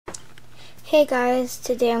Hey guys,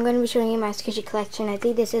 today I'm going to be showing you my squishy collection. I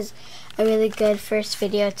think this is a really good first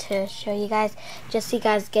video to show you guys, just so you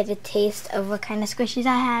guys get a taste of what kind of squishies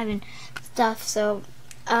I have and stuff. So,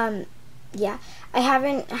 yeah, I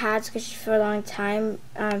haven't had squishies for a long time.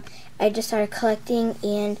 I just started collecting,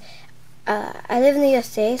 and I live in the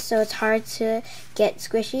USA, so it's hard to get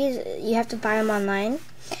squishies. You have to buy them online,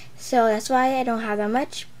 so that's why I don't have that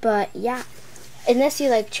much. But yeah, unless you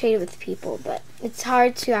like trade with people, but it's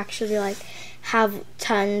hard to actually like have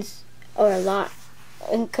tons or a lot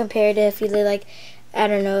compared to if you live like, I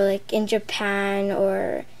don't know, like in Japan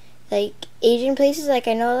or like Asian places. Like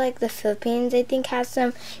I know like the Philippines, I think, has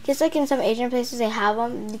some, just like in some Asian places they have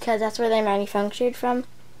them because that's where they're manufactured from.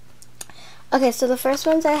 Okay, so the first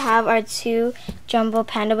ones I have are two jumbo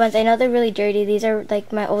panda ones. I know they're really dirty. These are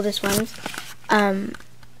like my oldest ones.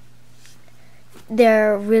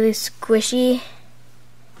 They're really squishy.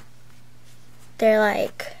 They're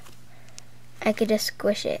like, I could just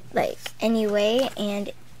squish it like any way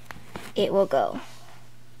and it will go.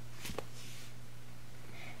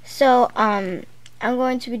 So I'm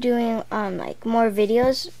going to be doing like more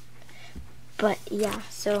videos, but yeah,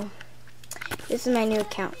 so this is my new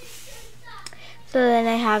account. So then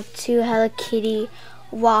I have two Hello Kitty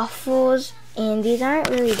waffles, and these aren't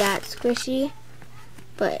really that squishy,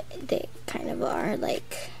 but they kind of are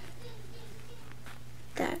like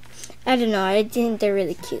that. I don't know, I think they're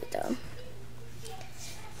really cute though.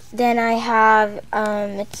 Then I have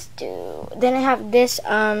then I have this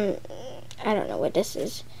I don't know what this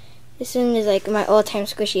is. This one is like my all-time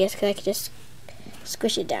squishiest because I could just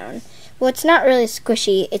squish it down. Well, it's not really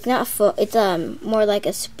squishy. It's not full. It's more like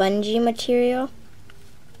a spongy material.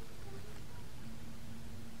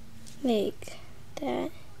 Like that.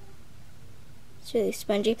 It's really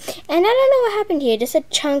spongy. And I don't know what happened here. Just a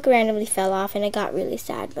chunk randomly fell off and I got really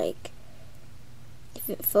sad. Like, if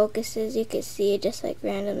it focuses, you can see it just like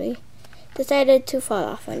randomly decided to fall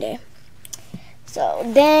off one day. So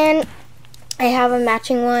then I have a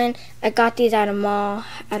matching one. I got these at a mall.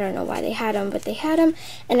 I don't know why they had them, but they had them.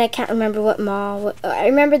 And I can't remember what mall. I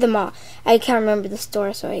remember the mall. I can't remember the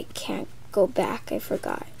store, so I can't go back. I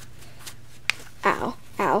forgot. Ow.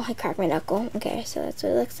 Ow. I cracked my knuckle. Okay, so that's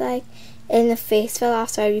what it looks like. And the face fell off,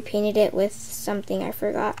 so I repainted it with something I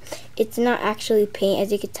forgot. It's not actually paint,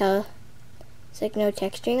 as you could tell. It's like no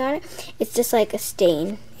texturing on it. It's just like a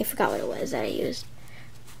stain. I forgot what it was that I used.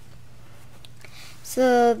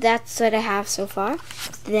 So that's what I have so far.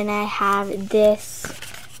 Then I have this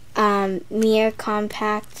mirror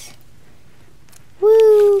compact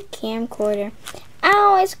camcorder.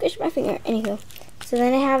 Ow, I squished my finger. Anywho. So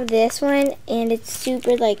then I have this one, and it's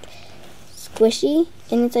super like squishy,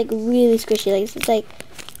 and it's like really squishy. Like it's like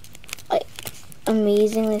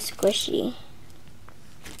amazingly squishy.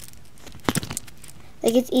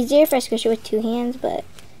 Like it's easier if I squish it with two hands, but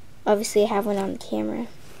obviously I have one on the camera.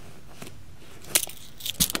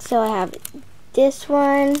 So I have this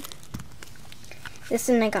one. This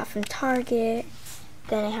one I got from Target.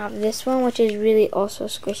 Then I have this one, which is really also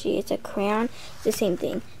squishy. It's a crayon. It's the same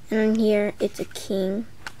thing. And then here, it's a king.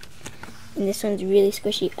 And this one's really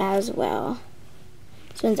squishy as well.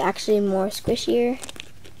 This one's actually more squishier.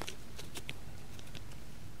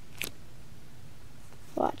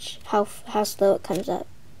 Watch how slow it comes up.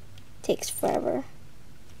 Takes forever.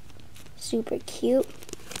 Super cute.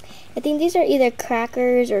 I think these are either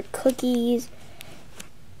crackers or cookies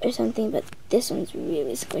or something, but this one's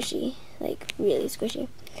really squishy. Like, really squishy.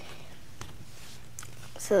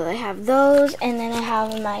 So I have those, and then I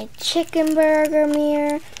have my chicken burger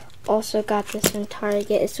mirror. Also got this from Target.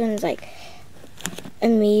 This one's like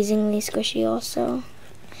amazingly squishy also.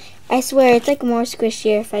 I swear it's like more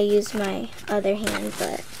squishier if I use my other hand,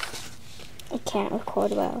 but I can't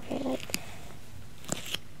record well. Okay, like.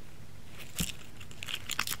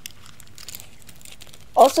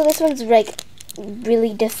 Also, this one's like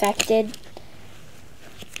really defected.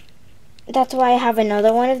 That's why I have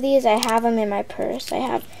another one of these. I have them in my purse.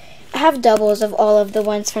 I have doubles of all of the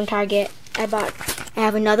ones from Target I bought. I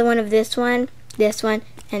have another one of this one, and this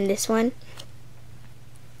one.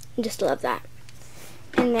 I just love that.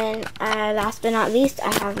 And then last but not least,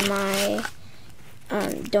 I have my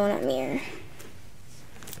donut mirror.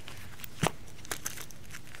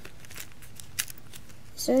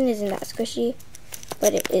 This one isn't that squishy,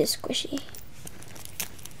 but it is squishy.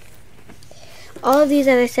 All of these,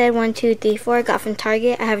 as I said, 1, 2, 3, 4, I got from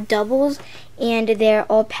Target. I have doubles, and they're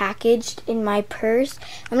all packaged in my purse.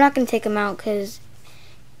 I'm not going to take them out because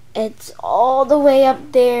it's all the way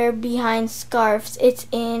up there behind scarves. It's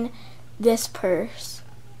in this purse.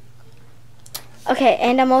 Okay,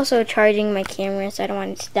 and I'm also charging my camera, so I don't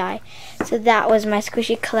want it to die. So that was my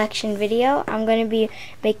squishy collection video. I'm gonna be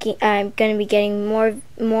getting more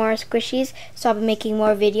squishies, so I'll be making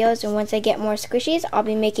more videos. And once I get more squishies, I'll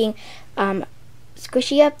be making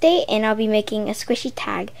squishy update, and I'll be making a squishy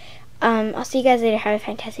tag. I'll see you guys later. Have a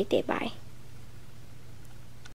fantastic day. Bye.